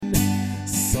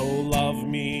Love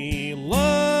me,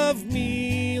 love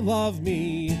me, love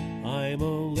me, I'm a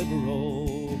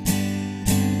liberal.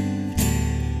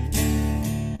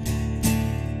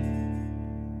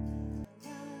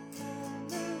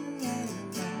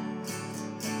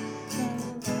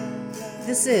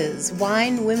 This is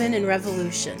Wine, Women, and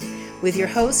Revolution with your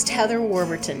host, Heather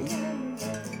Warburton.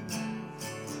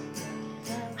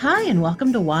 Hi, and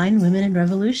welcome to Wine, Women, and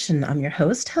Revolution. I'm your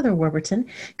host, Heather Warburton,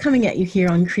 coming at you here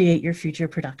on Create Your Future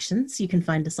Productions. You can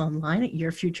find us online at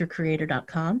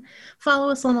yourfuturecreator.com. Follow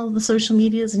us on all the social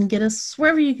medias and get us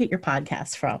wherever you get your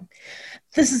podcasts from.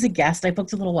 This is a guest I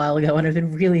booked a little while ago and I've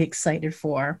been really excited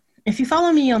for. If you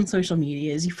follow me on social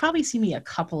medias, you've probably seen me a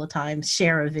couple of times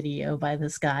share a video by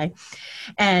this guy.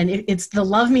 And it's the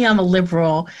Love Me, I'm a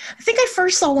Liberal. I think I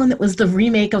first saw one that was the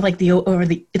remake of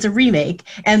it's a remake.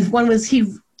 And one was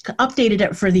he updated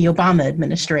it for the Obama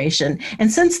administration.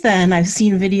 And since then, I've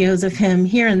seen videos of him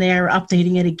here and there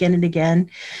updating it again and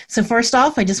again. So first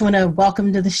off, I just want to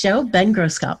welcome to the show, Ben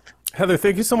Grosscup. Heather,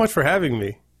 thank you so much for having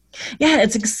me. Yeah,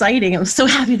 it's exciting. I'm so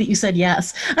happy that you said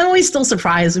yes. I'm always still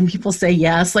surprised when people say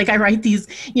yes. Like I write these,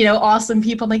 awesome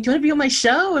people. I'm like, do you want to be on my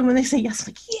show? And when they say yes,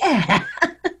 I'm like,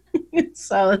 yeah.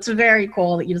 So it's very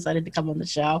cool that you decided to come on the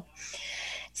show.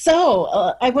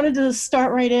 So I wanted to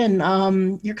start right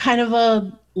in. You're kind of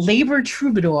a labor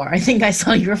troubadour. I think I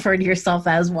saw you refer to yourself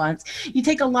as once. You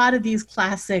take a lot of these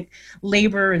classic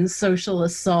labor and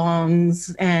socialist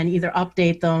songs and either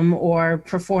update them or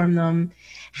perform them.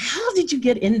 How did you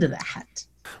get into that?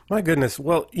 My goodness.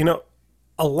 Well,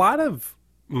 a lot of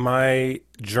my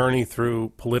journey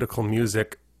through political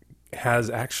music has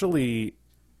actually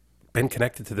been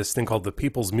connected to this thing called the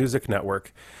People's Music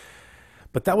Network.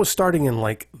 But that was starting in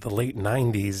like the late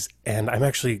 90s, and I'm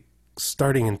actually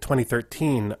starting in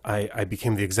 2013, I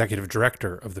became the executive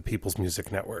director of the People's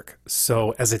Music Network.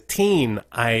 So as a teen,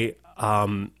 I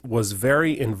was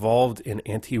very involved in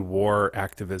anti-war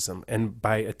activism. And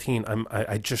by a teen,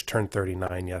 I just turned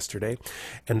 39 yesterday.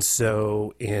 And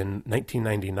so in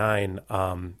 1999,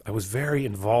 I was very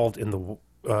involved in the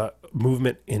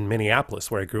movement in Minneapolis,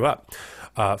 where I grew up,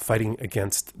 fighting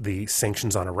against the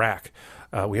sanctions on Iraq.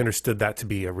 We understood that to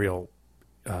be a real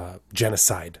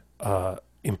genocide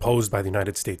imposed by the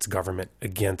United States government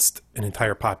against an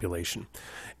entire population.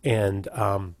 And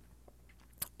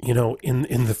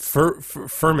in the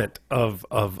ferment of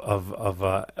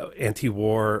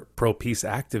anti-war, pro-peace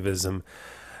activism,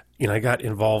 I got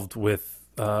involved with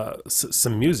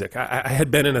some music. I had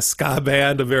been in a ska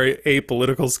band, a very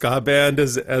apolitical ska band,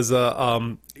 as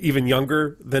a even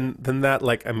younger than that.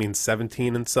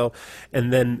 17 and so,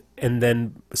 and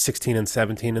then 16 and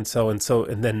 17 and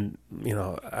then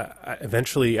I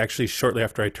eventually, actually shortly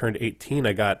after I turned 18,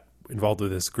 I got involved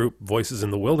with this group, Voices in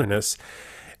the Wilderness.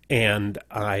 And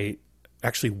I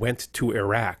actually went to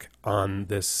Iraq on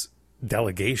this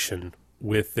delegation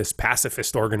with this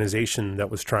pacifist organization that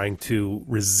was trying to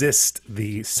resist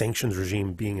the sanctions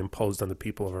regime being imposed on the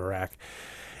people of Iraq.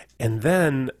 And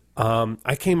then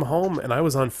I came home and I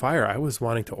was on fire. I was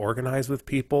wanting to organize with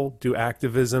people, do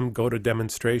activism, go to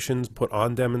demonstrations, put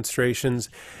on demonstrations.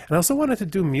 And I also wanted to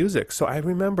do music. So I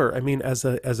remember, as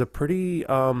a pretty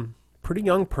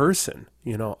young person,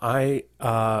 I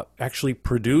actually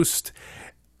produced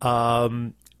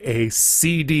a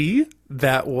CD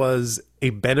that was a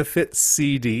benefit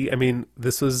CD.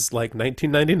 This was like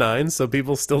 1999, so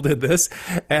people still did this,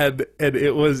 and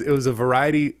it was a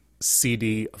variety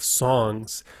CD of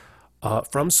songs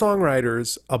from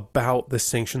songwriters about the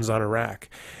sanctions on Iraq.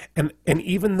 And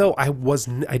even though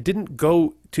I didn't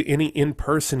go to any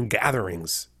in-person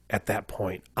gatherings at that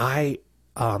point, I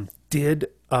did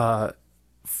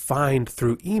find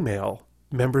through email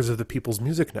members of the People's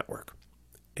Music Network,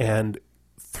 and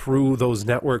through those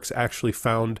networks actually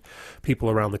found people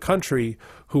around the country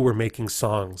who were making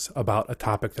songs about a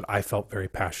topic that I felt very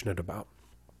passionate about.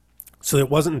 So it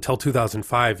wasn't until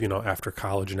 2005, after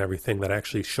college and everything, that I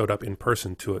actually showed up in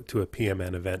person to a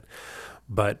PMN event.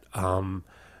 But I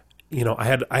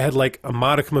had like a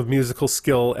modicum of musical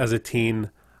skill as a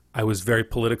teen. I was very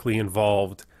politically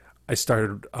involved. I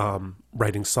started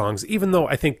writing songs, even though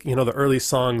I think, the early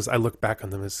songs, I look back on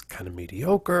them as kind of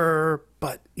mediocre,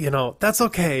 but, that's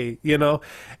okay,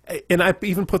 And I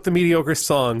even put the mediocre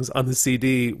songs on the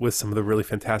CD with some of the really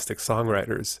fantastic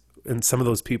songwriters. And some of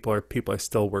those people are people I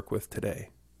still work with today.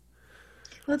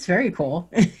 Well, that's very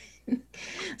cool.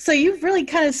 So you've really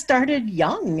kind of started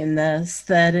young in this,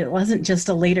 that it wasn't just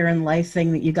a later in life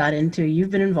thing that you got into.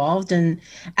 You've been involved in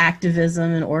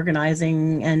activism and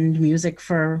organizing and music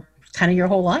for kind of your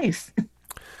whole life.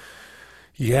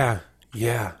 Yeah.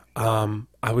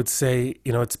 I would say,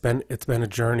 it's been a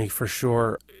journey for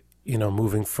sure.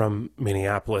 moving from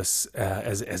Minneapolis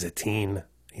as a teen,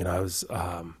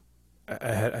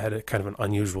 I had a kind of an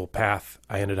unusual path.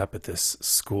 I ended up at this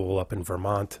school up in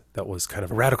Vermont that was kind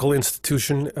of a radical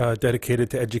institution dedicated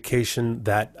to education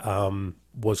that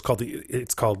was called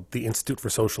it's called the Institute for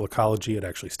Social Ecology. It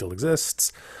actually still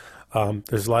exists.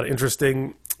 There's a lot of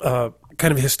interesting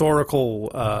kind of historical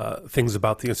things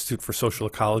about the Institute for Social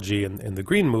Ecology and the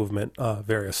Green Movement,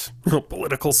 various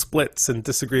political splits and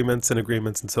disagreements and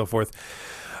agreements and so forth.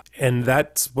 And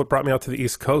that's what brought me out to the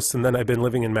East Coast. And then I've been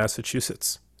living in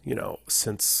Massachusetts,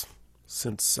 since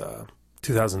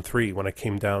 2003 when I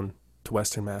came down to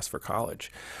Western Mass for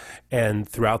college. And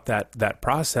throughout that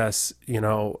process,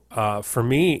 for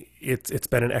me, it's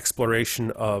been an exploration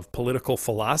of political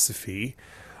philosophy,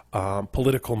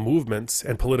 political movements,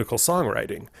 and political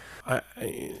songwriting. I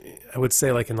would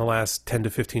say, like, in the last 10 to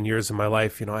 15 years of my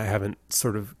life, I haven't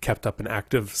sort of kept up an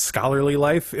active scholarly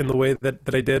life in the way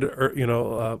that I did,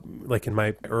 like in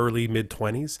my early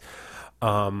mid-20s.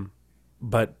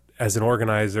 But as an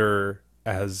organizer,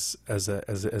 as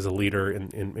a leader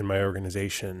in my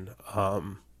organization,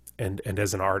 and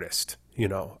as an artist,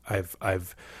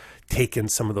 I've taken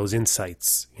some of those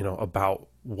insights, about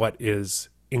what is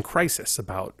in crisis,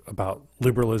 about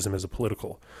liberalism as a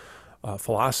political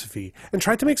philosophy, and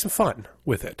tried to make some fun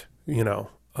with it,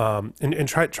 and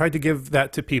tried to give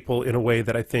that to people in a way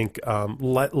that I think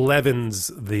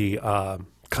leavens the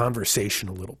conversation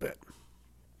a little bit.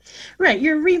 Right.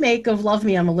 Your remake of Love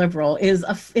Me, I'm a Liberal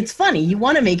it's funny. You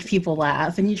want to make people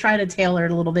laugh and you try to tailor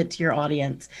it a little bit to your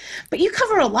audience. But you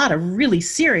cover a lot of really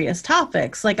serious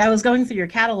topics. Like, I was going through your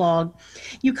catalog.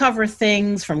 You cover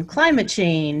things from climate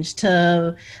change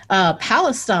to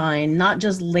Palestine, not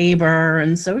just labor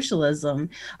and socialism.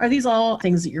 Are these all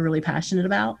things that you're really passionate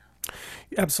about?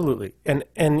 Absolutely. And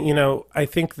I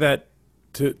think that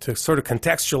to sort of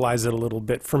contextualize it a little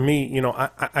bit, for me,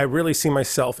 I really see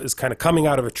myself as kind of coming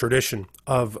out of a tradition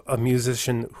of a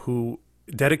musician who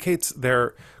dedicates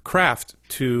their craft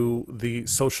to the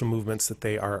social movements that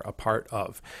they are a part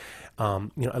of. I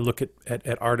look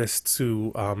at artists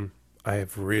who I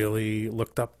have really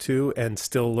looked up to and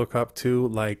still look up to,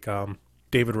 like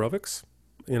David Rovics,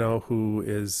 who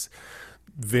is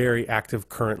very active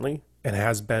currently and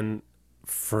has been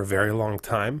for a very long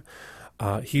time.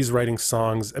 He's writing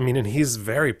songs, and he's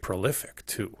very prolific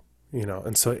too,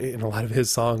 and so a lot of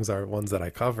his songs are ones that I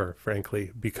cover,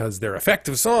 frankly, because they're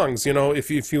effective songs.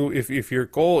 If your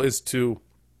goal is to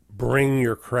bring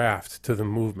your craft to the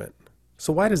movement,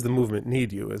 so why does the movement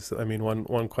need you? Is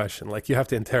one question. Like, you have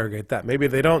to interrogate that. Maybe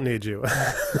they don't need you,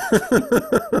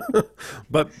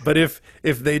 but if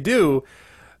they do,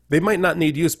 they might not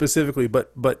need you specifically,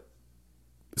 but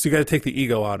so you got to take the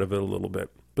ego out of it a little bit.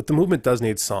 But the movement does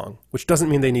need song, which doesn't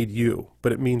mean they need you,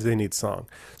 but it means they need song.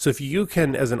 So if you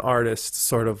can, as an artist,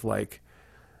 sort of like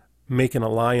make an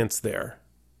alliance there,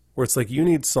 where it's like, you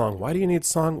need song. Why do you need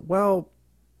song? Well,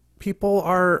 people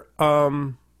are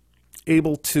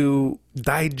able to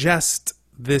digest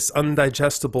this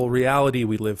undigestible reality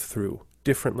we live through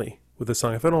differently with a song.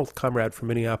 I have an old comrade from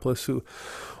Minneapolis who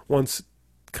once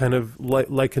kind of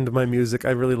likened my music,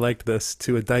 I really liked this,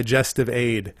 to a digestive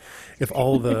aid. If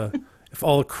all the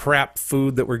crap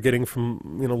food that we're getting from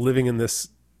living in this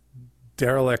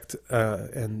derelict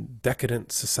and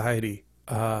decadent society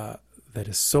that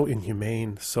is so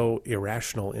inhumane, so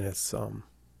irrational in its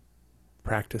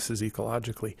practices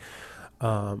ecologically,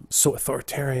 so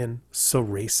authoritarian, so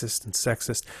racist and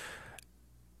sexist,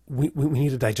 we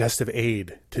need a digestive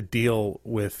aid to deal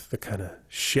with the kind of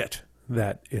shit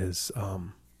that is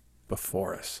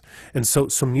before us. And so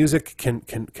music can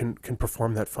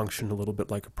perform that function a little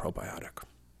bit like a probiotic.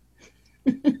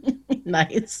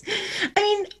 Nice.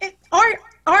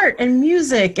 Art and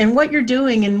music and what you're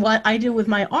doing and what I do with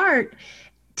my art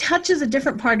touches a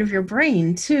different part of your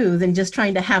brain too than just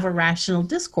trying to have a rational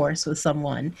discourse with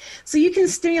someone. So you can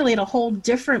stimulate a whole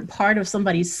different part of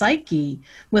somebody's psyche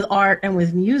with art and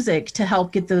with music to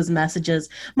help get those messages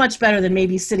much better than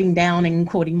maybe sitting down and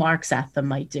quoting Marx at them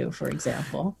might do, for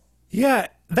example. Yeah,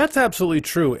 that's absolutely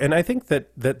true. And I think that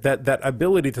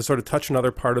ability to sort of touch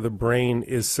another part of the brain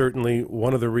is certainly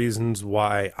one of the reasons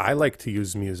why I like to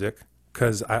use music,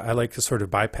 because I like to sort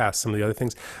of bypass some of the other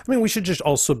things. We should just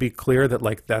also be clear that,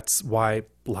 like, that's why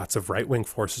lots of right-wing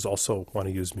forces also want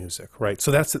to use music, right?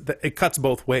 So it cuts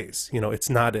both ways. It's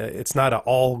not a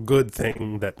all good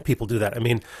thing that people do that.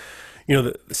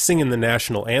 Singing the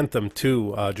national anthem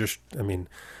too,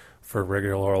 for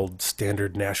regular old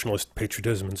standard nationalist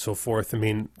patriotism and so forth,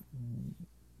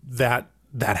 that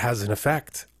has an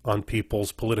effect on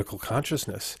people's political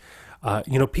consciousness.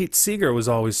 Pete Seeger was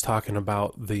always talking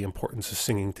about the importance of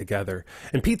singing together.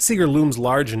 And Pete Seeger looms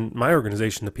large in my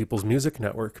organization, the People's Music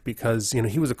Network, because,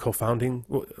 he was a co-founding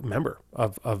member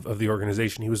of the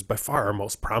organization. He was by far our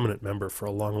most prominent member for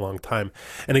a long, long time.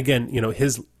 And again,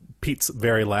 Pete's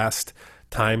very last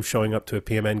time showing up to a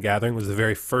PMN gathering was the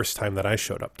very first time that I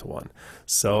showed up to one.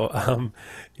 So,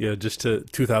 just to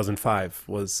 2005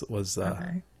 was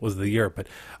the year.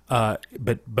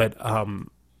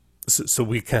 So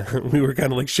we were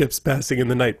kind of like ships passing in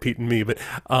the night, Pete and me. But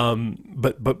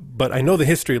I know the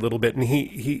history a little bit, and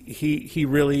he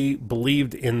really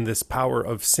believed in this power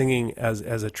of singing as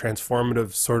a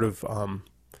transformative sort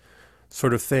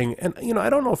of thing. And I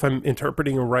don't know if I'm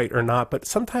interpreting it right or not, but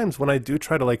sometimes when I do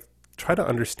try to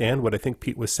understand what I think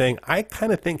Pete was saying, I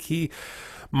kind of think he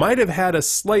might have had a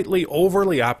slightly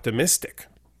overly optimistic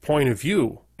point of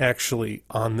view actually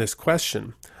on this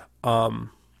question.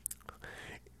 I'm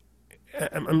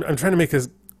trying to make a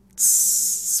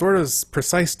sort of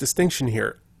precise distinction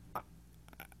here.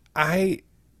 I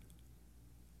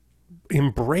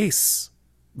embrace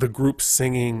the group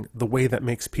singing the way that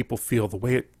makes people feel, the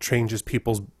way it changes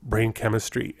people's brain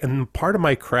chemistry. And part of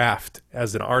my craft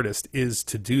as an artist is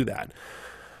to do that.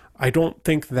 I don't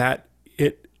think that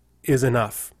it is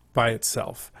enough by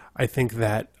itself. I think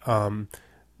that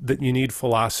that you need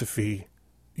philosophy,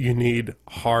 you need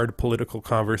hard political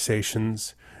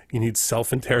conversations, you need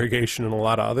self-interrogation and a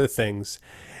lot of other things.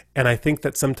 And I think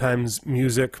that sometimes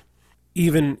music,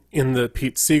 even in the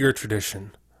Pete Seeger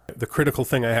tradition, the critical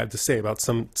thing I have to say about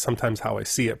sometimes how I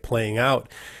see it playing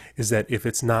out is that if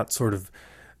it's not sort of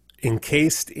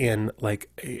encased in like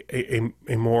a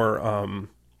more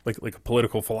like a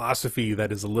political philosophy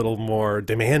that is a little more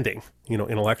demanding,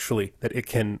 intellectually, that it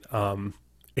can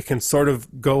sort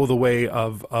of go the way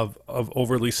of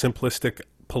overly simplistic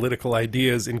political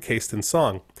ideas encased in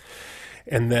song.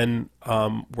 And then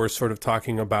we're sort of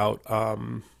talking about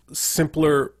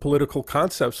simpler political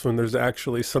concepts when there's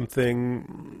actually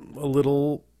something a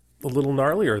little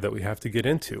gnarlier that we have to get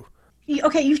into.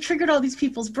 Okay, you've triggered all these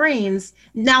people's brains.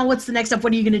 Now what's the next step?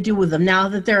 What are you going to do with them? Now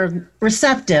that they're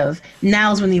receptive,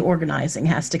 now's when the organizing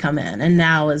has to come in. And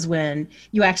now is when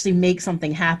you actually make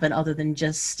something happen other than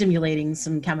just stimulating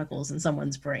some chemicals in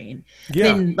someone's brain. Yeah.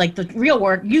 Then, like, the real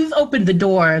work, you've opened the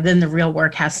door, then the real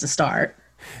work has to start.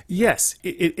 Yes,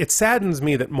 it saddens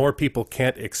me that more people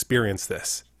can't experience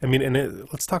this. I mean,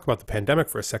 let's talk about the pandemic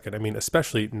for a second. I mean,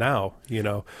 especially now,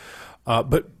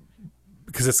 but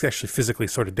because it's actually physically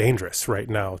sort of dangerous right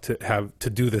now to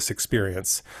do this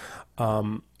experience.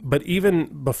 But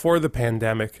even before the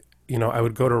pandemic, I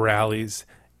would go to rallies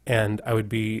and I would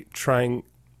be trying,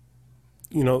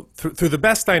 through the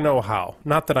best I know how,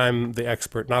 not that I'm the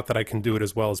expert, not that I can do it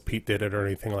as well as Pete did it or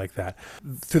anything like that,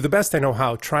 through the best I know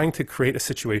how, trying to create a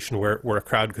situation where a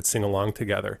crowd could sing along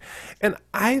together. And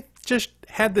I just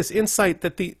had this insight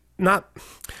that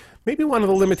maybe one of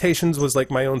the limitations was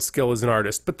like my own skill as an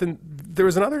artist, but then there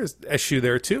was another issue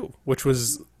there too, which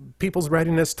was people's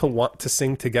readiness to want to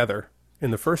sing together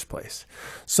in the first place.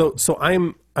 So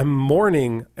I'm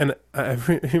mourning, and I've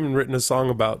even written a song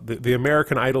about the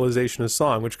American idolization of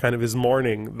song, which kind of is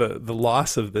mourning the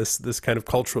loss of this kind of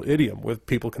cultural idiom where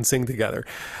people can sing together.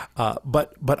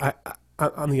 But I,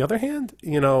 on the other hand,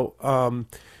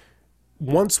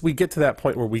 once we get to that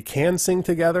point where we can sing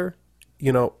together,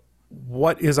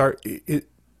 what is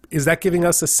is that giving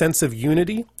us a sense of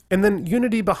unity? And then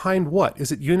unity behind what?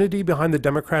 Is it unity behind the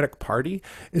Democratic Party?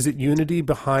 Is it unity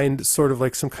behind sort of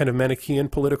like some kind of Manichaean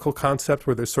political concept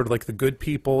where there's sort of like the good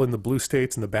people in the blue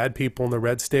states and the bad people in the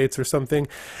red states or something?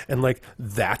 And like,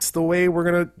 that's the way we're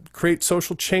going to create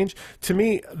social change? To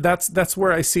me, that's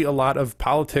where I see a lot of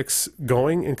politics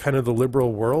going in kind of the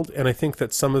liberal world. And I think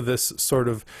that some of this sort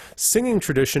of singing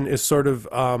tradition is sort of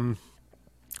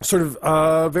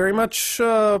very much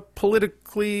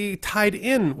politically tied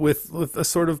in with a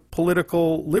sort of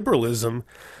political liberalism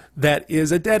that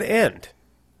is a dead end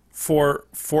for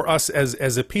us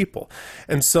as a people.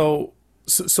 And so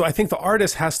I think the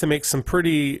artist has to make some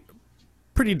pretty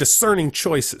discerning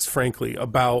choices, frankly,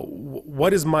 about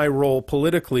what is my role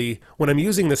politically when I'm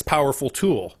using this powerful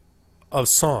tool of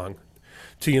song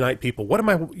to unite people. What am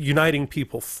I uniting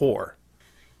people for?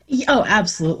 Oh,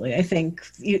 absolutely. I think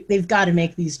they've got to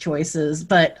make these choices.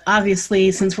 But obviously,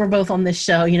 since we're both on this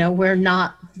show, we're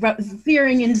not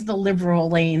veering into the liberal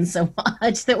lane so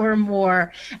much, that we're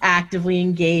more actively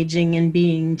engaging and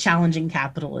being challenging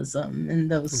capitalism, and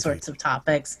those sorts of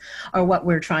topics are what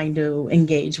we're trying to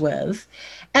engage with.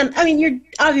 And I mean, you're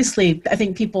obviously, I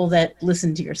think people that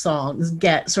listen to your songs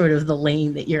get sort of the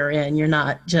lane that you're in. You're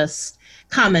not just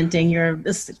commenting, you're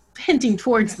hinting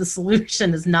towards the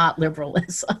solution is not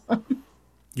liberalism.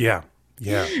 Yeah.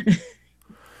 Yeah.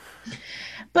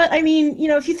 But I mean,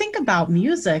 if you think about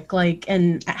music, like,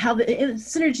 and how the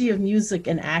synergy of music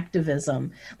and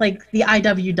activism, like the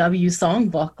IWW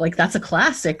songbook, like that's a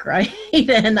classic, right?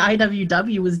 And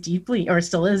IWW was deeply, or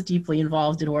still is deeply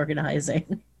involved in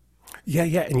organizing. Yeah,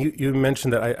 yeah. And you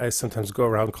mentioned that I sometimes go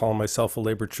around calling myself a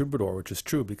labor troubadour, which is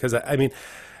true because I mean,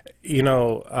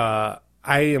 I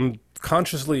am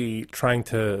consciously trying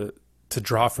to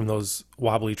draw from those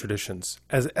wobbly traditions,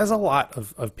 as a lot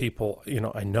of people,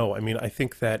 I know. I mean, I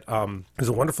think that there's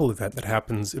a wonderful event that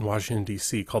happens in Washington,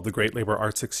 D.C. called the Great Labor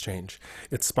Arts Exchange.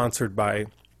 It's sponsored by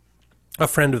a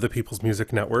friend of the People's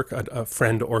Music Network, a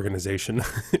friend organization.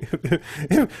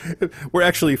 We're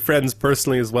actually friends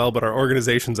personally as well, but our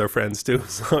organizations are friends too.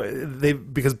 So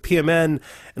because PMN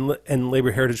and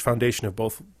Labor Heritage Foundation have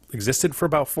both existed for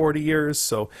about 40 years.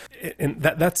 So, and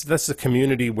that's a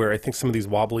community where I think some of these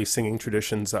wobbly singing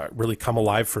traditions really come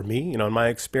alive for me, in my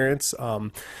experience.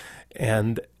 And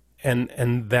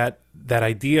that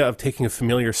idea of taking a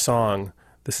familiar song.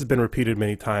 This has been repeated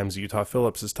many times. Utah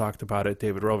Phillips has talked about it.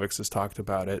 David Rovix has talked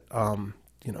about it.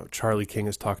 Charlie King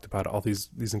has talked about it. All these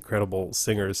incredible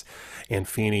singers, and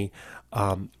Feeney.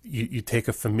 You take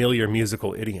a familiar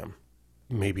musical idiom.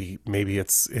 Maybe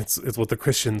it's what the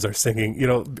Christians are singing.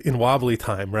 In wobbly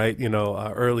time, right?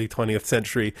 Early 20th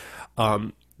century.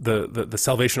 The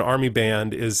Salvation Army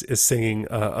band is singing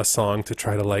a song to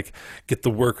try to like get the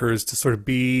workers to sort of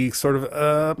be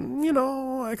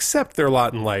accept their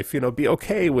lot in life, be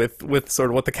okay with sort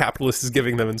of what the capitalist is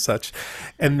giving them and such.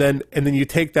 And then you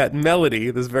take that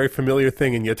melody, this very familiar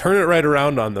thing, and you turn it right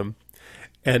around on them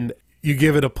and you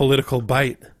give it a political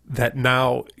bite that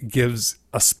now gives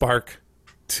a spark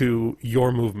to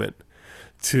your movement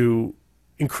to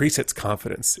increase its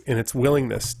confidence in its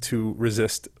willingness to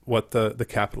resist what the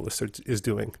capitalist is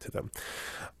doing to them.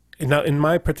 And now, in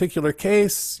my particular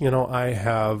case, I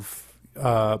have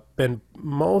I've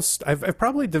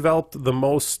probably developed the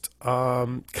most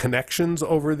connections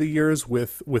over the years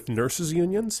with nurses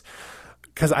unions,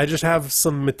 because I just have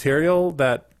some material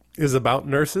that is about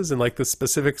nurses and like the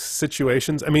specific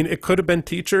situations. I mean, it could have been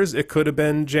teachers, it could have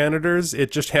been janitors,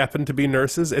 it just happened to be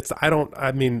nurses.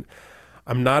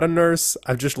 I'm not a nurse.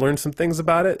 I've just learned some things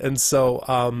about it. And so,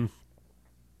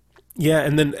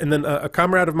 and then a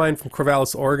comrade of mine from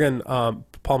Corvallis, Oregon,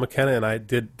 Paul McKenna, and I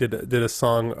did a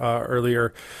song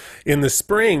earlier in the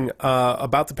spring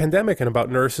about the pandemic and about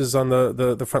nurses on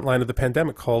the front line of the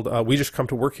pandemic, called "We Just Come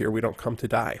to Work Here, We Don't Come to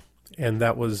Die," and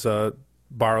that was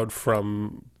borrowed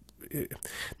from.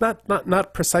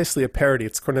 Not precisely a parody.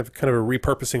 It's kind of a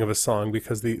repurposing of a song,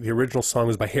 because the original song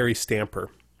was by Harry Stamper,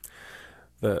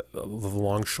 the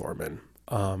longshoreman,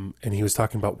 and he was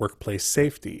talking about workplace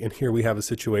safety. And here we have a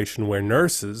situation where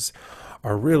nurses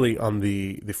are really on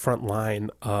the front line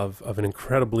of an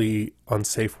incredibly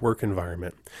unsafe work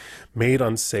environment, made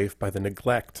unsafe by the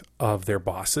neglect of their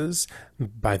bosses,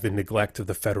 by the neglect of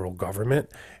the federal government.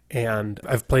 And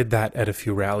I've played that at a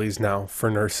few rallies now for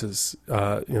nurses,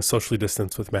 socially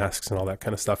distanced with masks and all that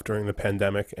kind of stuff during the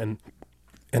pandemic. And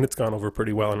it's gone over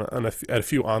pretty well at a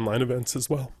few online events as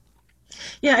well.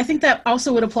 Yeah, I think that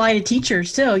also would apply to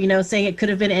teachers too, saying it could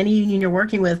have been any union you're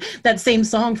working with. That same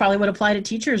song probably would apply to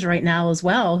teachers right now as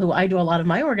well, who I do a lot of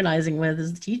my organizing with,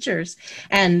 is the teachers.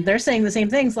 And they're saying the same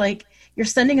things, like, you're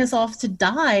sending us off to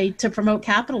die to promote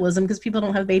capitalism because people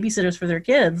don't have babysitters for their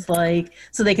kids, like,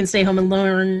 so they can stay home and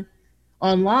learn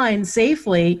online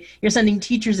safely. You're sending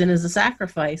teachers in as a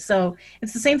sacrifice. So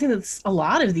it's the same thing that a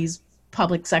lot of these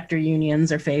public sector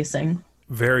unions are facing.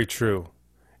 Very true.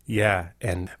 Yeah,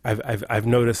 and I've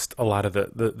noticed a lot of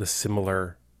the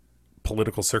similar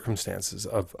political circumstances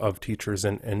of teachers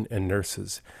and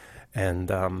nurses, and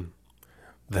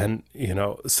then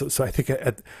so I think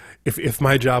if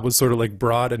my job was sort of like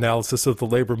broad analysis of the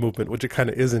labor movement, which it kind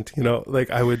of isn't, like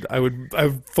I would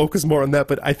focus more on that.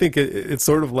 But I think it's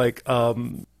sort of like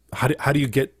how do you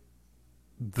get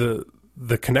the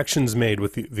connections made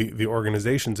with the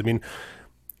organizations? I mean,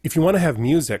 if you want to have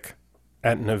music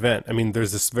at an event, I mean,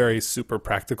 there's this very super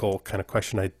practical kind of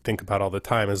question I think about all the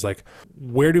time, is like,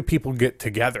 where do people get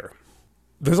together?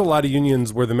 There's a lot of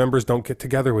unions where the members don't get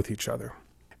together with each other.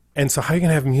 And so how are you going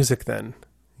to have music then?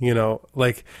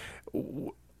 Like,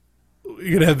 you're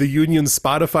going to have the union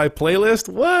Spotify playlist?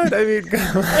 What? I mean,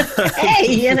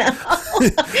 hey,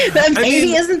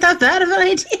 maybe isn't that bad of an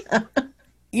idea?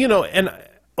 And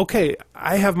okay,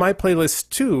 I have my playlist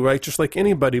too, right? Just like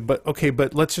anybody, but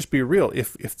let's just be real.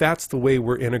 If that's the way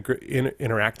we're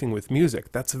interacting with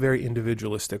music, that's a very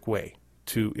individualistic way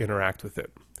to interact with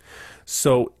it.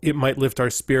 So it might lift our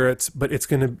spirits, but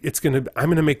I'm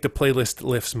gonna make the playlist that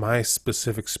lifts my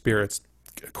specific spirits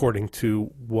according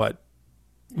to what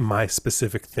my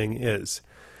specific thing is.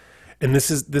 And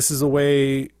this is a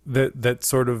way that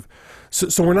sort of,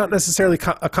 so we're not necessarily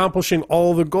accomplishing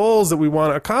all the goals that we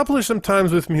want to accomplish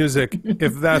sometimes with music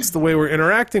if that's the way we're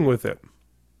interacting with it.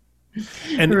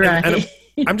 Right. And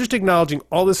I'm just acknowledging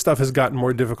all this stuff has gotten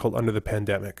more difficult under the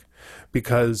pandemic,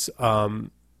 because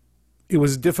it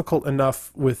was difficult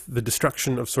enough with the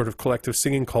destruction of sort of collective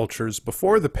singing cultures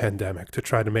before the pandemic to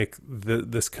try to make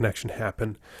this connection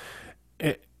happen.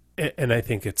 And I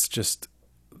think it's just,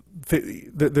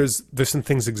 there's some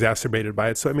things exacerbated by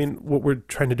it. So, I mean, what we're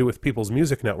trying to do with People's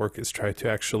Music Network is try to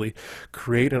actually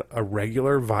create a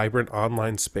regular, vibrant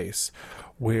online space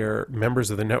where members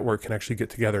of the network can actually get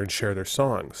together and share their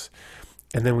songs.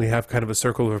 And then we have kind of a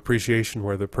circle of appreciation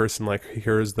where the person like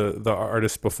hears the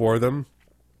artist before them.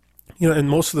 You know, and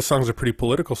most of the songs are pretty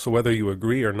political, so whether you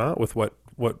agree or not with what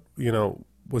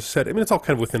was said, I mean, it's all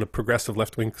kind of within a progressive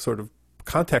left-wing sort of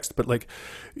context, but like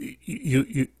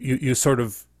you sort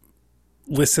of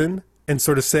listen and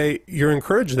sort of say, you're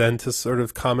encouraged then to sort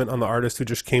of comment on the artist who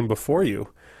just came before you,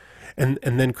 and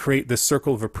then create this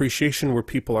circle of appreciation where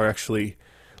people are actually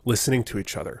listening to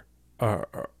each other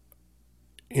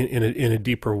in a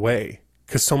deeper way.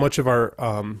 Because so much of our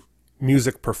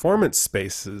music performance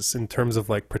spaces in terms of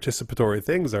like participatory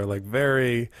things are like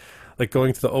very like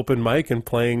going to the open mic and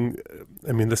playing.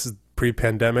 I mean, this is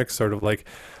pre-pandemic, sort of like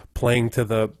playing to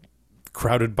the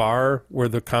crowded bar where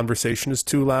the conversation is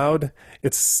too loud.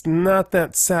 It's not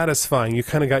that satisfying. You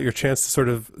kind of got your chance to sort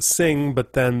of sing,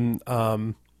 but then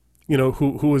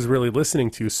who is really listening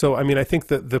to you? So I mean, I think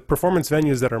that the performance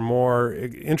venues that are more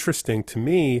interesting to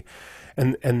me,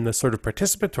 and the sort of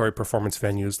participatory performance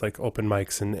venues like open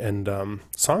mics and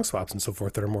song swaps and so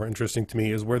forth that are more interesting to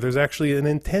me, is where there's actually an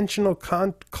intentional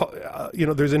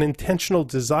there's an intentional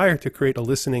desire to create a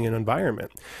listening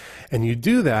environment. And you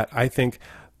do that, I think,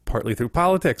 partly through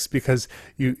politics, because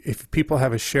if people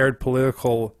have a shared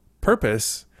political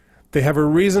purpose, they have a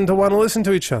reason to want to listen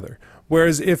to each other.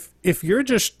 Whereas if you're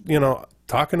just,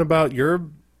 talking about your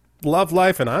love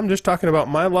life and I'm just talking about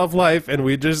my love life, and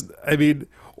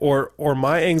or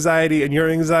my anxiety and your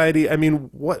anxiety, I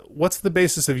mean, what's the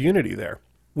basis of unity there?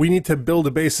 We need to build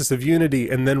a basis of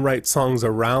unity and then write songs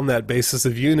around that basis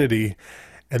of unity,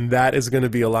 and that is going to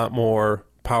be a lot more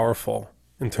powerful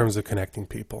in terms of connecting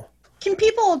people. Can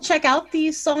people check out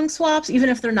these song swaps even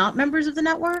if they're not members of the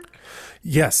network?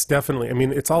 Yes, definitely. I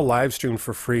mean, it's all live streamed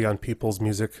for free on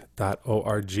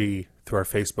peoplesmusic.org through our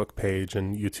Facebook page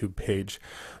and YouTube page.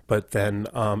 But then,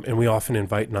 and we often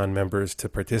invite non-members to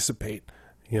participate,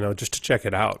 just to check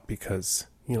it out, because,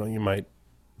 you might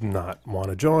not want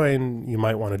to join, you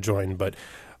might want to join, but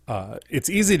it's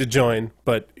easy to join,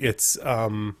 but it's,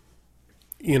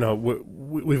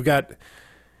 we've got,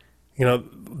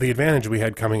 the advantage we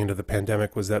had coming into the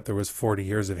pandemic was that there was 40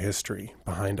 years of history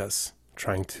behind us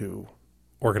trying to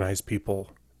organize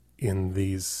people in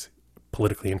these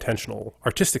politically intentional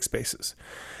artistic spaces.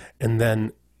 And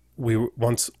then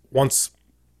once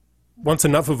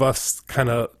enough of us kind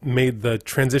of made the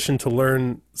transition to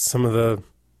learn some of the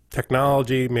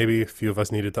technology, maybe a few of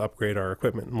us needed to upgrade our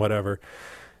equipment and whatever,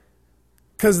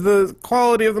 because the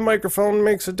quality of the microphone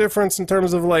makes a difference in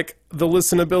terms of like the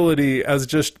listenability, as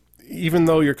just, even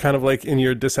though you're kind of like in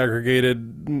your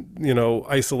disaggregated,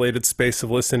 isolated space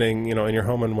of listening, in your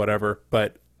home and whatever,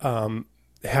 but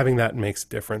having that makes a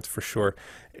difference for sure.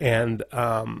 And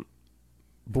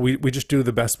but we just do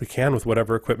the best we can with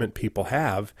whatever equipment people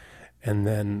have, and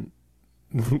then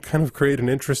kind of create an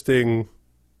interesting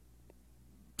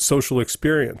social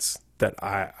experience that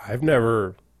I've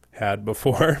never had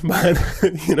before,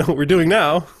 but we're doing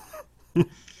now.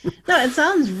 No, it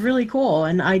sounds really cool,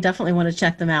 and I definitely want to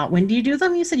check them out. When do you do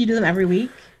them? You said you do them every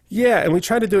week? Yeah, and we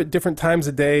try to do it different times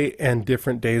of day and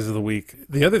different days of the week.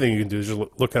 The other thing you can do is just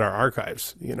look at our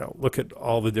archives, look at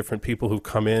all the different people who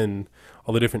come in,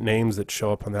 all the different names that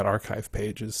show up on that archive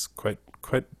page is quite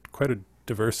a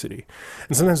diversity.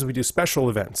 And sometimes we do special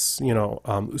events,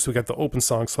 so we got the open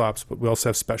song swaps, but we also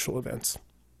have special events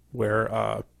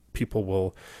where people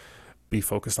will be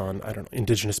focused on,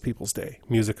 Indigenous Peoples Day,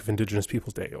 music of Indigenous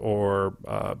Peoples Day, or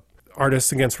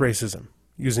artists against racism,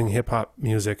 using hip-hop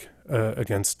music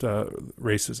against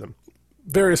racism.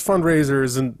 Various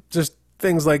fundraisers and just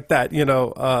things like that,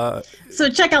 So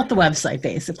check out the website,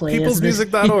 basically.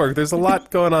 Peoplesmusic.org. There's a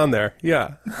lot going on there.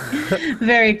 Yeah.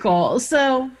 Very cool.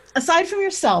 So aside from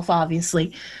yourself,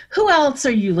 obviously, who else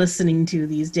are you listening to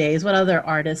these days? What other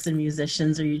artists and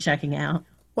musicians are you checking out?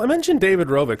 Well, I mentioned David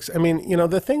Rovics. I mean,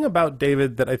 the thing about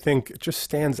David that I think just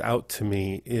stands out to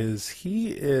me is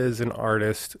he is an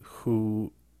artist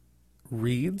who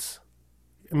reads.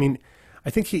 I mean, I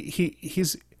think he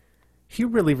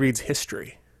really reads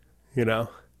history, you know,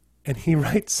 and he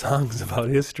writes songs about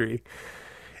history.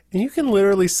 And you can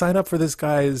literally sign up for this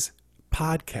guy's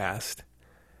podcast,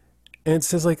 and it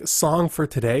says like song for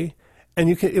today, and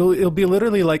it'll be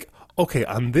literally like, okay,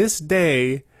 on this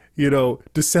day,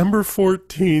 December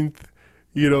 14th,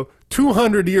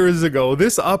 200 years ago,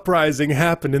 this uprising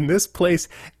happened in this place,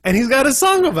 and he's got a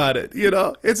song about it.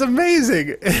 It's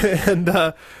amazing.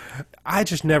 And I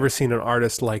just never seen an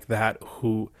artist like that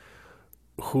who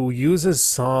uses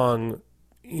song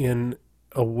in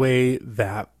a way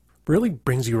that really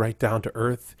brings you right down to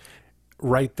earth,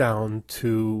 right down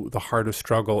to the heart of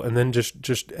struggle, and then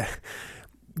just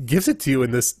gives it to you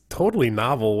in this totally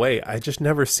novel way. I just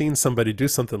never seen somebody do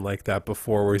something like that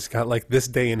before, where he's got like this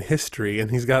day in history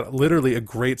and he's got literally a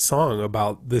great song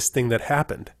about this thing that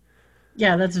happened.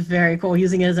 Yeah, that's very cool.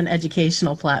 Using it as an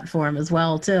educational platform as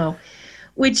well, too.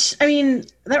 Which, I mean,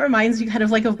 that reminds me kind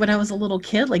of like of when I was a little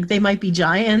kid, like They Might Be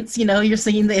Giants, you're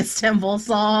singing the Istanbul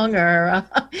song or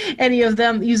any of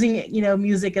them using,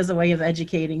 music as a way of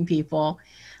educating people.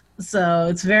 So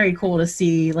it's very cool to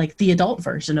see like the adult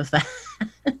version of that.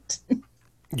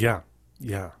 Yeah,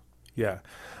 yeah, yeah.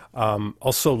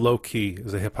 Also, Low Key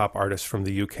is a hip hop artist from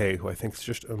the UK who I think is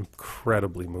just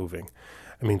incredibly moving.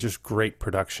 I mean, just great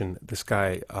production. This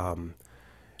guy,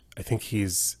 I think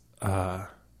he's Arab,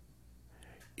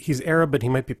 but he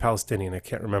might be Palestinian. I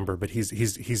can't remember, but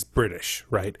he's British,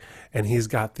 right? And he's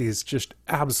got these just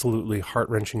absolutely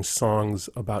heart-wrenching songs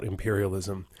about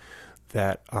imperialism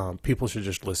that people should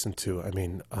just listen to. I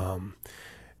mean,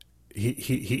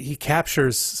 he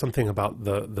captures something about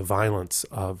the violence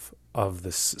of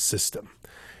this system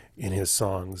in his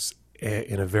songs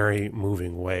in a very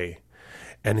moving way.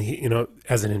 And he,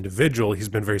 as an individual, he's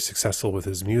been very successful with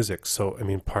his music. So, I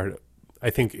mean, I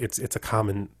think it's a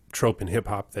common trope in hip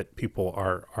hop that people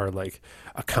are like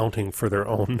accounting for their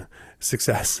own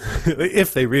success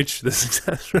if they reach the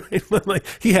success, right? But like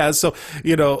he has, so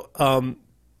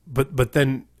but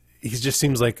then he just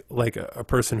seems like a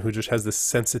person who just has this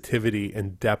sensitivity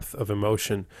and depth of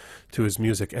emotion to his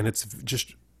music, and it's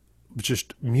just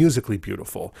musically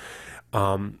beautiful.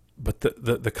 But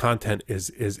the content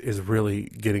is really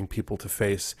getting people to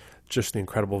face just the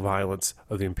incredible violence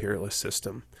of the imperialist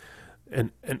system.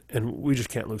 And we just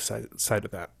can't lose sight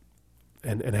of that.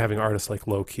 And having artists like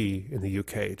Low Key in the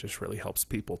UK just really helps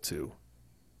people to,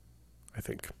 I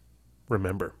think,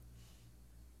 remember.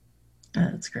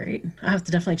 That's great. I have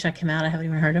to definitely check him out. I haven't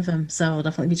even heard of him, so I'll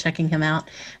definitely be checking him out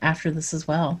after this as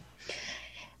well.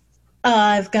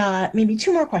 I've got maybe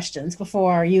two more questions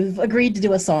before you've agreed to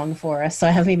do a song for us. So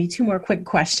I have maybe two more quick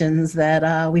questions that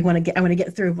I want to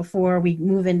get through before we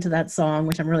move into that song,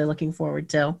 which I'm really looking forward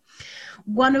to.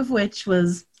 One of which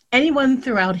was anyone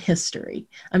throughout history,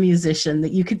 a musician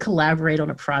that you could collaborate on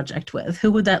a project with. Who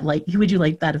would you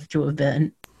like that to have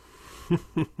been?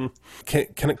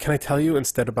 Can I tell you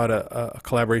instead about a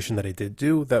collaboration that I did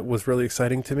do that was really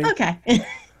exciting to me? Okay.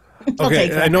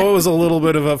 Okay, I know it was a little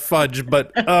bit of a fudge,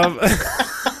 but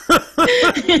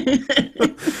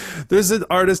there's an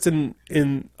artist in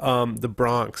the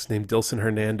Bronx named Dilson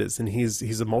Hernandez, and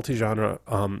he's a multi-genre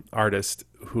artist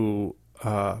who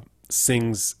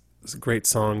sings great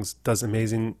songs, does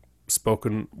amazing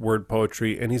spoken word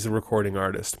poetry, and he's a recording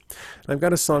artist. And I've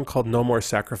got a song called No More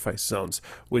Sacrifice Zones,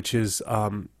 which is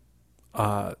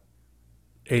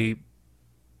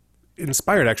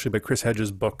inspired actually by Chris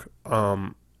Hedges' book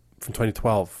from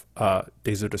 2012,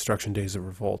 Days of Destruction, Days of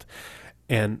Revolt.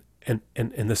 And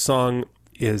the song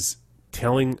is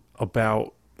telling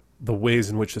about the ways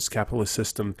in which this capitalist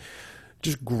system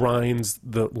just grinds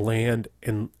the land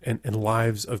and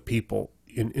lives of people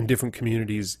in different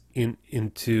communities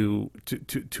into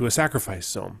a sacrifice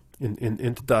zone,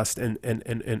 into dust, and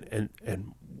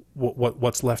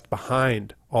what's left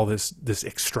behind all this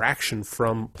extraction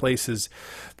from places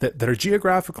that are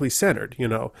geographically centered,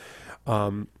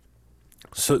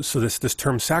 So this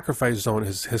term sacrifice zone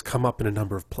has come up in a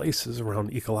number of places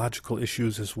around ecological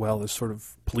issues as well as sort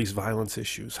of police violence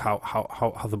issues.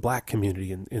 How the black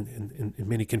community in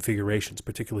many configurations,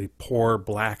 particularly poor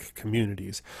black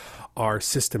communities, are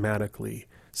systematically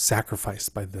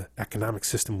sacrificed by the economic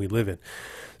system we live in.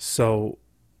 So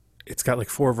it's got like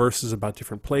 4 verses about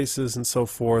different places and so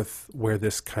forth where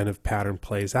this kind of pattern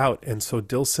plays out. And so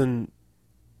Dilson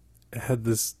had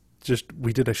this.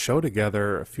 We did a show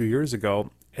together a few years ago,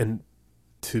 and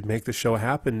to make the show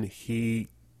happen, he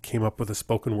came up with a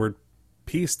spoken word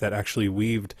piece that actually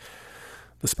weaved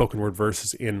the spoken word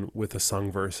verses in with the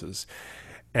sung verses.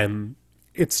 And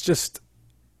it's just,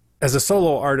 as a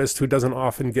solo artist who doesn't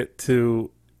often get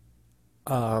to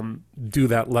do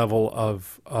that level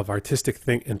of artistic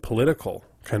thing and political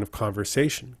kind of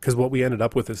conversation, because what we ended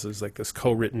up with is like this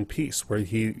co-written piece where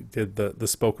he did the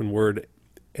spoken word,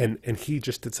 and he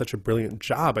just did such a brilliant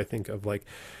job, I think, of like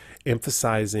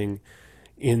emphasizing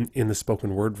in the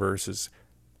spoken word verses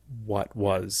what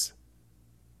was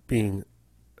being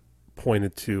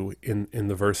pointed to in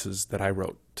the verses that I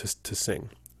wrote to sing.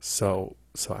 So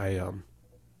I'm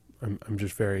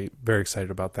just very, very excited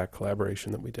about that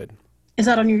collaboration that we did. Is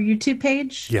that on your YouTube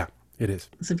page? Yeah, it is.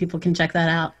 So people can check that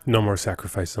out. No More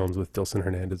Sacrifice Zones with Dilson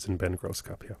Hernandez and Ben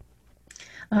Grosscup. Yeah.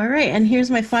 All right. And here's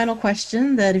my final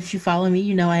question that, if you follow me,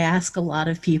 you know I ask a lot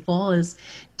of people, is,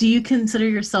 do you consider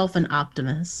yourself an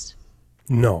optimist?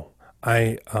 No,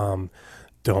 I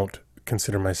don't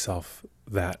consider myself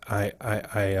that.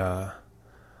 I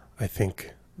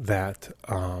think that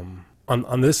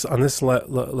on this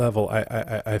level,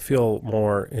 I feel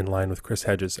more in line with Chris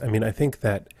Hedges. I mean, I think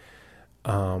that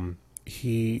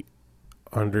he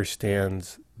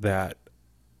understands that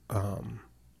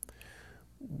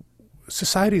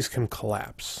societies can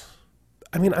collapse.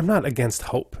 I mean, I'm not against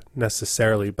hope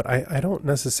necessarily, but I don't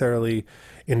necessarily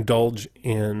indulge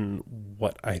in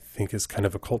what I think is kind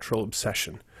of a cultural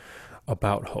obsession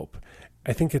about hope.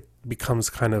 I think it becomes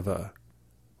kind of a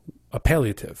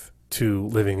palliative to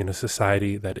living in a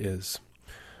society that is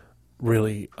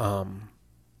really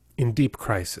in deep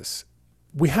crisis.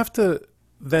 We have to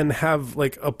then have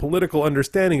like a political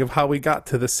understanding of how we got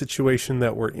to the situation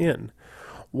that we're in.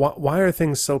 Why are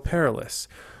things so perilous?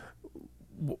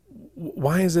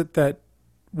 Why is it that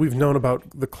we've known about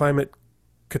the climate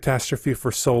catastrophe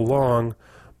for so long,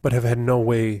 but have had no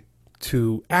way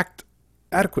to act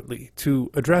adequately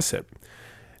to address it?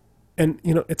 And,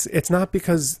 you know, it's not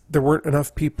because there weren't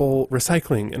enough people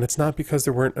recycling, and it's not because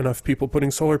there weren't enough people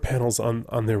putting solar panels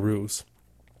on their roofs.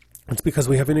 It's because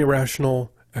we have an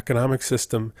irrational economic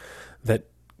system that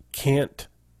can't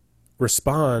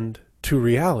respond to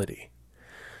reality.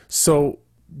 So,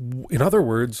 in other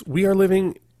words, we are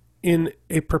living in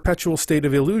a perpetual state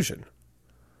of illusion.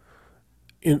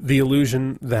 In the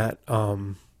illusion that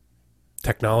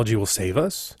technology will save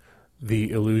us, the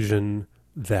illusion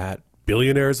that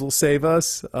billionaires will save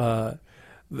us.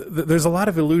 There's a lot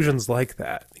of illusions like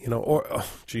that, you know. Or,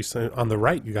 on the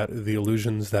right, you got the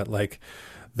illusions that like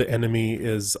the enemy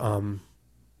is,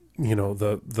 you know,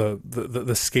 the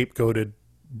scapegoated,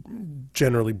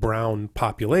 generally brown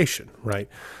population, right?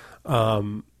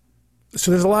 So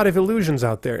there's a lot of illusions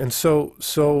out there, and so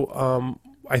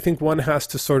I think one has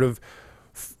to sort of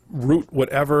root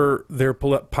whatever their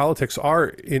politics are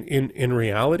in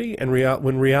reality, and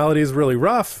when reality is really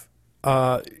rough,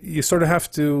 you sort of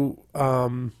have to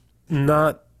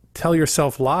not tell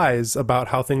yourself lies about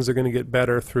how things are going to get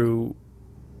better through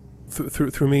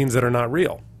means that are not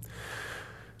real.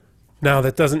 Now,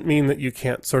 that doesn't mean that you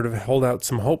can't sort of hold out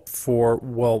some hope for,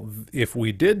 well, if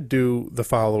we did do the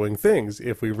following things,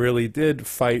 if we really did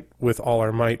fight with all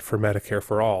our might for Medicare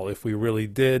for all, if we really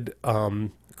did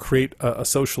create a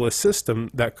socialist system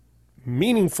that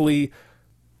meaningfully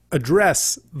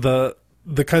address the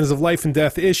kinds of life and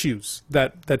death issues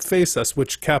that face us,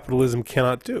 which capitalism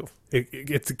cannot do.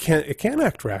 It can't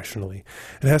act rationally.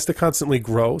 It has to constantly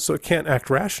grow, so it can't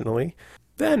act rationally.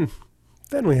 Then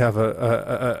we have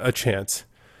a chance.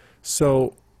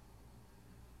 So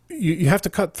you have to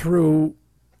cut through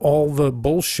all the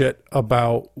bullshit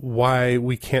about why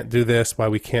we can't do this, why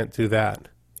we can't do that.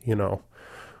 You know,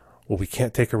 well, we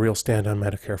can't take a real stand on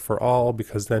Medicare for all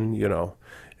because then, you know,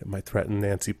 it might threaten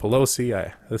Nancy Pelosi.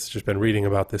 I've just been reading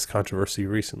about this controversy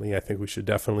recently. I think we should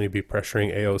definitely be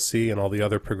pressuring AOC and all the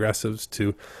other progressives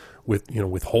to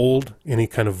withhold any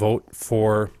kind of vote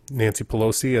for Nancy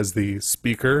Pelosi as the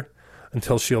speaker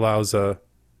until she allows a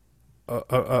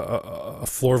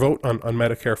floor vote on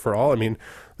Medicare for all. I mean,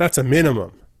 that's a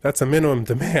minimum. That's a minimum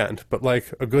demand, but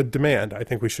like a good demand. I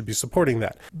think we should be supporting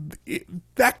that.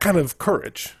 That kind of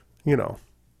courage, you know,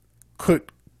 could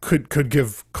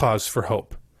give cause for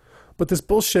hope. But this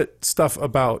bullshit stuff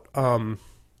about, you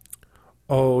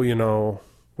know,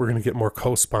 we're going to get more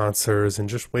co-sponsors and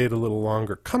just wait a little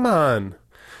longer. Come on.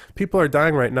 People are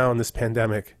dying right now in this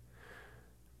pandemic.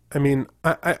 I mean,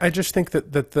 I just think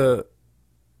that the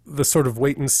sort of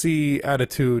wait and see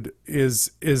attitude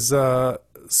is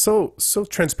so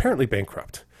transparently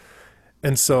bankrupt.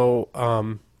 And so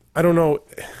I don't know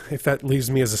if that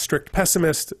leaves me as a strict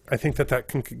pessimist. I think that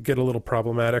can get a little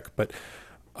problematic, but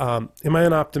am I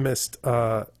an optimist?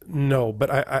 No, but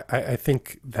I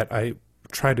think that I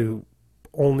try to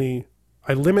only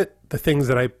I limit the things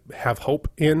that I have hope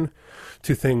in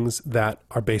to things that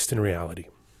are based in reality.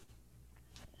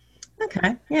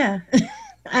 Okay, yeah.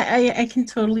 I can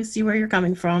totally see where you're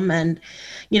coming from. And,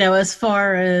 as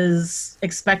far as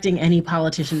expecting any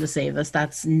politician to save us,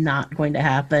 that's not going to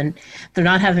happen. They're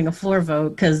not having a floor vote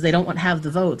because they don't want to have the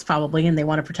votes, probably, and they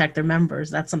want to protect their members.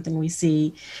 That's something we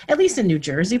see, at least in New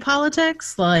Jersey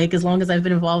politics. Like, as long as I've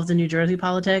been involved in New Jersey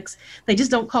politics, they just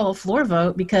don't call a floor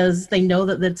vote because they know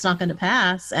that it's not going to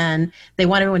pass. And they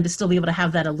want everyone to still be able to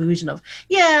have that illusion of,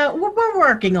 yeah, we're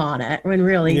working on it, when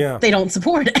really Yeah. they don't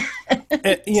support it.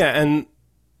 And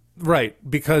right,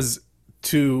 because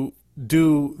to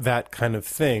do that kind of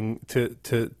thing,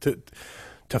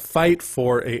 to fight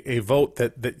for a vote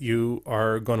that you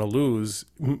are going to lose,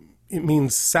 it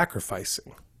means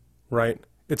sacrificing, right?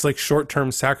 It's like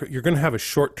short-term you're going to have a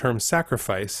short-term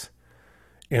sacrifice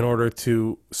in order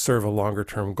to serve a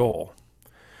longer-term goal.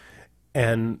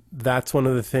 And that's one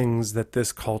of the things that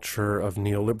this culture of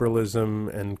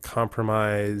neoliberalism and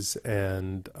compromise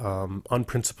and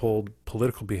unprincipled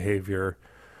political behavior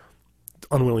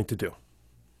unwilling to do.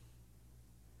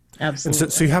 Absolutely.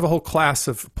 And so you have a whole class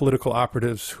of political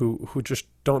operatives who just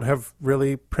don't have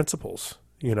really principles,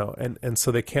 and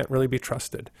so they can't really be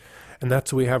trusted. And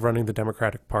that's who we have running the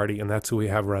Democratic Party, and that's who we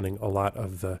have running a lot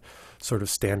of the sort of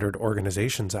standard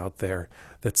organizations out there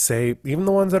that say, even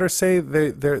the ones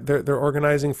that they're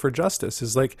organizing for justice,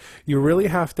 is like, you really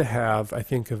have to have, I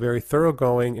think, a very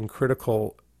thoroughgoing and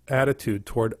critical attitude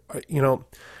toward,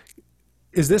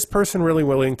 is this person really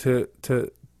willing to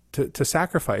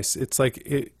sacrifice? It's like,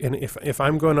 and if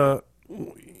I'm going to,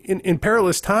 in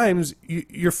perilous times,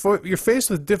 you're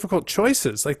faced with difficult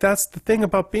choices. Like, that's the thing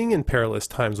about being in perilous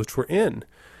times, which we're in.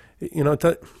 I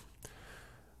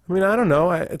don't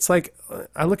know. It's like,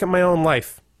 I look at my own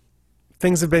life.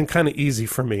 Things have been kind of easy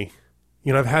for me.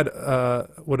 I've had,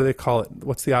 what do they call it?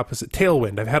 What's the opposite?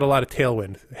 Tailwind. I've had a lot of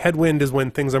tailwind. Headwind is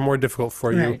when things are more difficult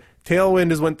for you. Right.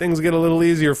 Tailwind is when things get a little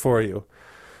easier for you.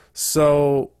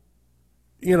 So,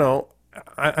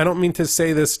 I don't mean to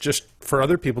say this just for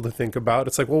other people to think about.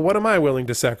 It's like, well, what am I willing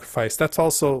to sacrifice? That's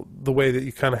also the way that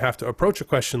you kind of have to approach a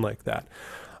question like that.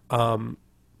 But I'm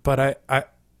not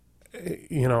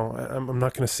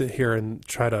going to sit here and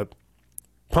try to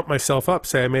pump myself up,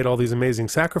 say I made all these amazing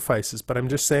sacrifices, but I'm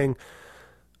just saying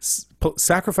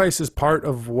sacrifice is part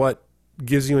of what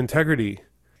gives you integrity.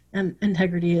 And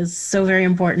integrity is so very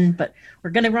important, but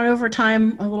we're going to run over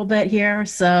time a little bit here.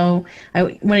 So I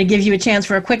want to give you a chance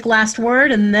for a quick last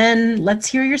word, and then let's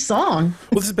hear your song.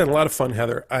 Well, this has been a lot of fun,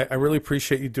 Heather. I really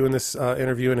appreciate you doing this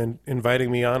interview and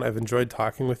inviting me on. I've enjoyed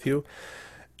talking with you,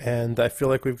 and I feel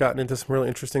like we've gotten into some really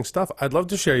interesting stuff. I'd love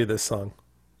to share you this song.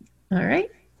 All right.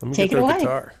 Let me Take get it the away.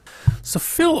 guitar. So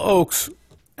Phil Oakes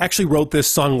actually wrote this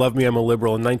song, Love Me, I'm a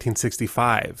Liberal, in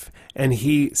 1965, and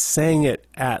he sang it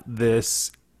at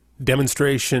this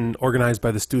demonstration organized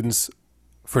by the Students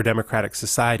for Democratic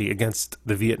Society against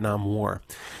the Vietnam War.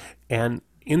 And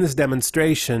in this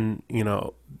demonstration,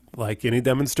 like any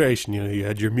demonstration, you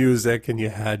had your music and you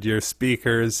had your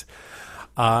speakers.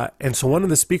 And so one of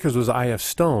the speakers was I.F.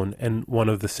 Stone, and one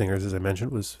of the singers, as I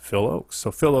mentioned, was Phil Oakes.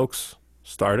 So Phil Oakes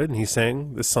started, and he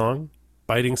sang this song,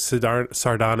 biting,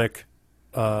 sardonic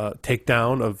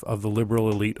takedown of the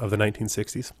liberal elite of the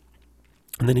 1960s.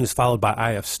 And then he was followed by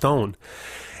I.F. Stone.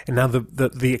 And now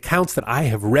the accounts that I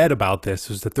have read about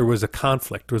this is that there was a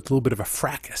conflict. There was a little bit of a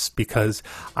fracas because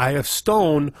I.F.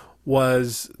 Stone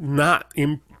was not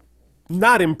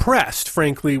impressed,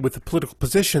 frankly, with the political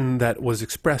position that was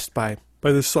expressed by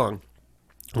this song,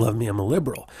 "Love Me, I'm a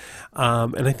Liberal."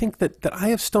 And I think that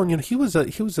I.F. Stone, he was a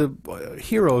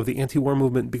hero of the anti-war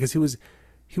movement because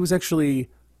he was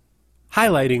actually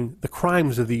highlighting the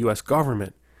crimes of the U.S.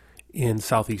 government in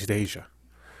Southeast Asia,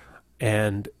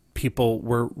 and people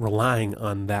were relying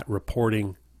on that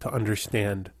reporting to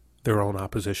understand their own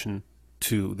opposition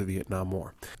to the Vietnam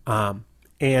War.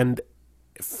 And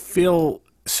Phil,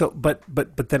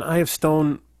 but then I.F.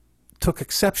 Stone took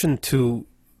exception to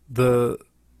the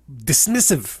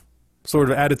dismissive sort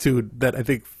of attitude that I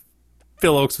think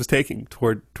Phil Oakes was taking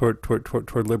toward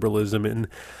liberalism. And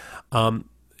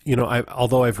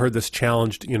although I've heard this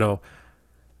challenged,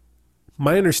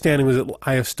 my understanding was that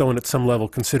I.F. Stone at some level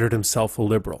considered himself a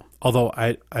liberal, although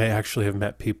I actually have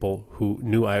met people who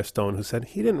knew I.F. Stone who said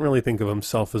he didn't really think of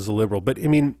himself as a liberal. But I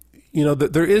mean,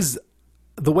 there is,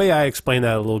 the way I explain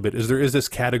that a little bit is there is this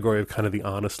category of kind of the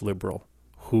honest liberal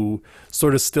who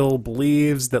sort of still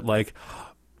believes that, like,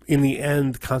 in the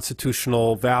end,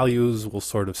 constitutional values will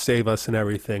sort of save us and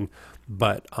everything.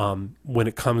 But when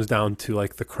it comes down to,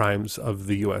 like, the crimes of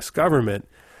the U.S. government,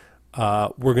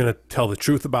 We're going to tell the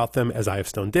truth about them, as I.F.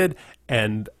 Stone did,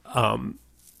 and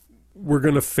we're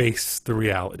going to face the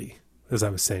reality, as I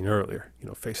was saying earlier.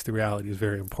 Face the reality is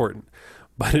very important.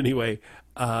 But anyway,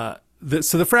 so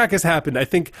the fracas happened. I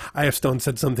think I.F. Stone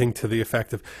said something to the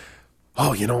effect of,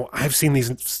 I've seen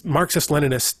these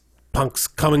Marxist-Leninist punks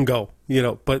come and go,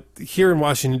 but here in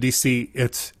Washington, D.C.,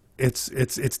 it's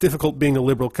difficult being a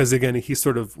liberal because, again, he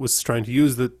sort of was trying to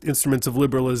use the instruments of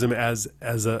liberalism as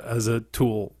a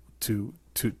tool to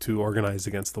organize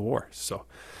against the war. So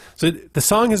the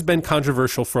song has been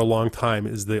controversial for a long time,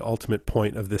 is the ultimate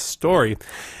point of this story,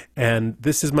 and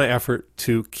this is my effort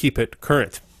to keep it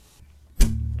current.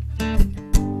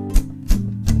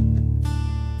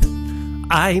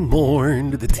 I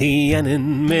mourned the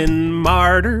Tiananmen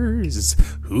martyrs,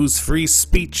 whose free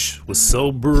speech was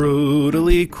so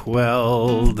brutally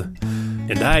quelled.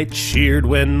 And I cheered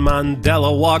when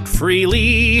Mandela walked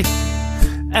freely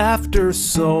after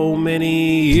so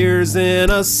many years in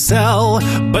a cell.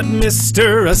 But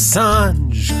Mr.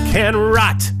 Assange can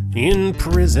rot in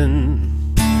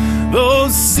prison.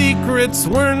 Those secrets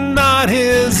were not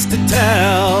his to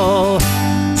tell.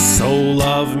 So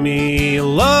love me,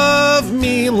 love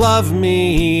me, love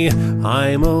me,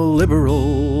 I'm a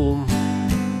liberal.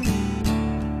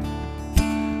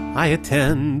 I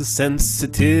attend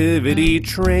sensitivity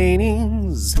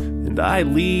trainings, and I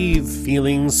leave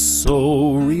feeling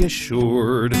so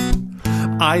reassured.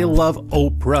 I love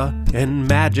Oprah and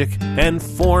Magic and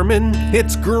Foreman.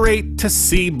 It's great to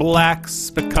see blacks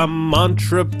become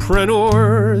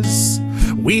entrepreneurs.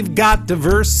 We've got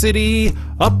diversity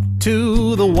up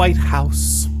to the White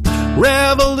House.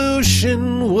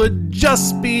 Revolution would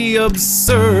just be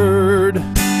absurd.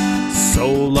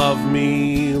 So love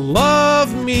me,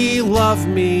 love me, love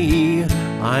me,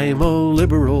 I'm a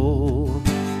liberal.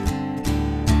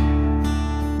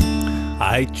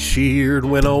 I cheered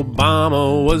when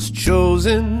Obama was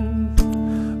chosen,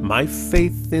 my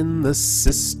faith in the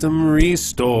system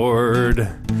restored.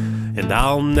 And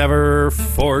I'll never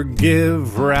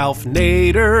forgive Ralph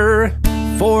Nader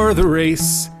for the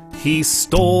race he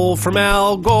stole from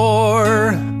Al Gore.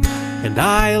 And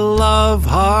I love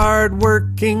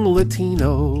hard-working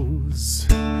Latinos,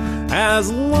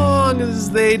 as long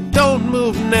as they don't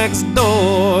move next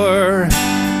door.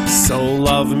 So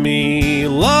love me,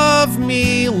 love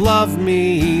me, love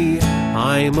me,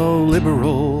 I'm a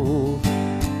liberal.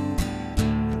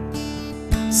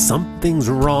 Something's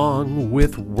wrong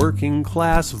with working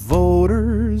class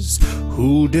voters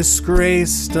who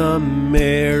disgraced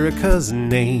America's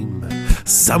name.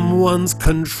 Someone's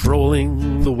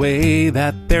controlling the way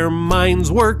that their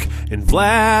minds work, and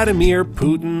Vladimir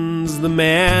Putin's the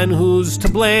man who's to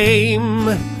blame.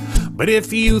 But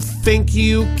if you think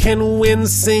you can win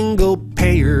single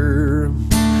payer,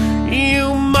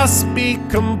 you must be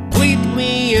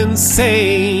completely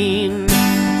insane.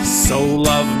 So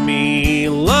love me,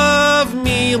 love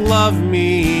me, love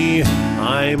me,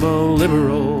 I'm a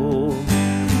liberal.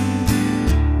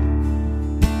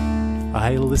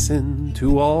 I listen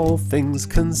to All Things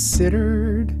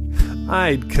Considered.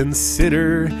 I'd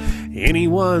consider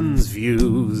anyone's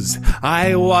views.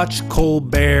 I watch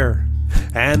Colbert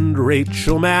and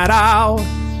Rachel Maddow.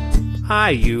 I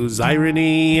use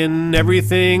irony in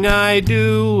everything I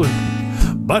do.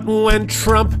 But when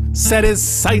Trump set his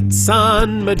sights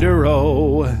on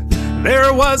Maduro,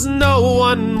 there was no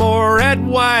one more red,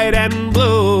 white, and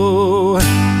blue.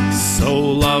 So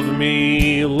love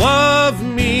me, love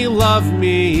me, love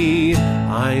me,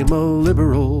 I'm a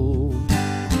liberal.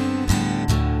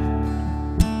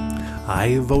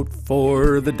 I vote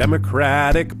for the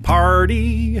Democratic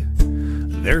Party.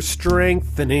 They're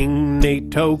strengthening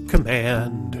NATO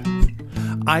command.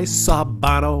 I saw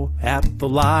Bono at the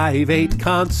Live 8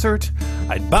 concert.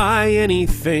 I'd buy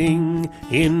anything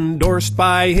endorsed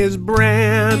by his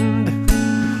brand.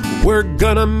 We're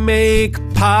gonna make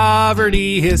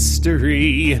poverty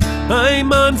history.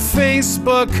 I'm on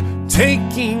Facebook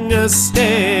taking a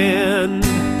stand.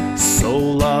 So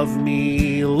love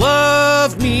me,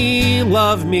 love me,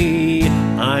 love me,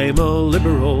 I'm a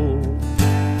liberal.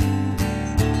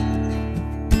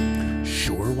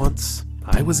 Sure, once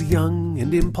I was young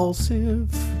and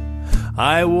impulsive.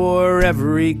 I wore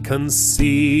every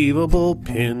conceivable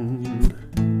pin.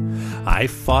 I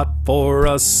fought for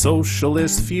a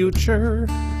socialist future,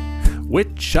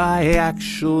 which I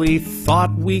actually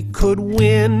thought we could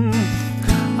win.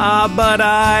 But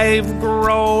I've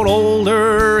grown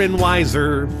older and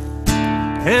wiser,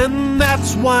 and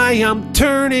that's why I'm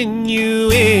turning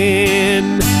you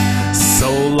in.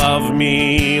 So love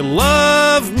me,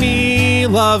 love me,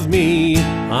 love me,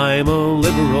 I'm a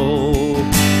liberal.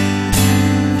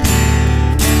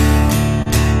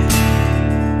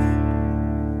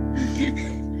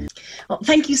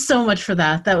 thank you so much for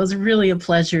that. That was really a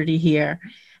pleasure to hear.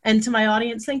 And to my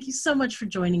audience, thank you so much for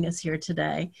joining us here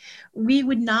today. We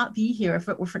would not be here if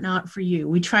it were not for you.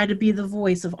 We try to be the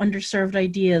voice of underserved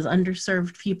ideas,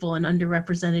 underserved people, and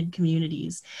underrepresented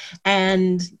communities.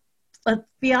 And let's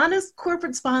be honest,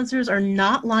 corporate sponsors are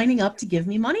not lining up to give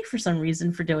me money for some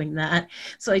reason for doing that.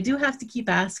 So I do have to keep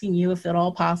asking you, if at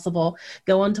all possible,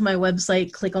 go onto my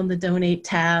website, click on the donate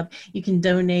tab. You can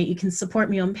donate, you can support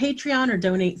me on Patreon or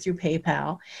donate through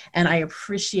PayPal. And I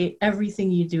appreciate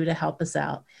everything you do to help us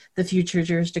out. The future is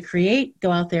yours to create.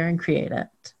 Go out there and create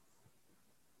it.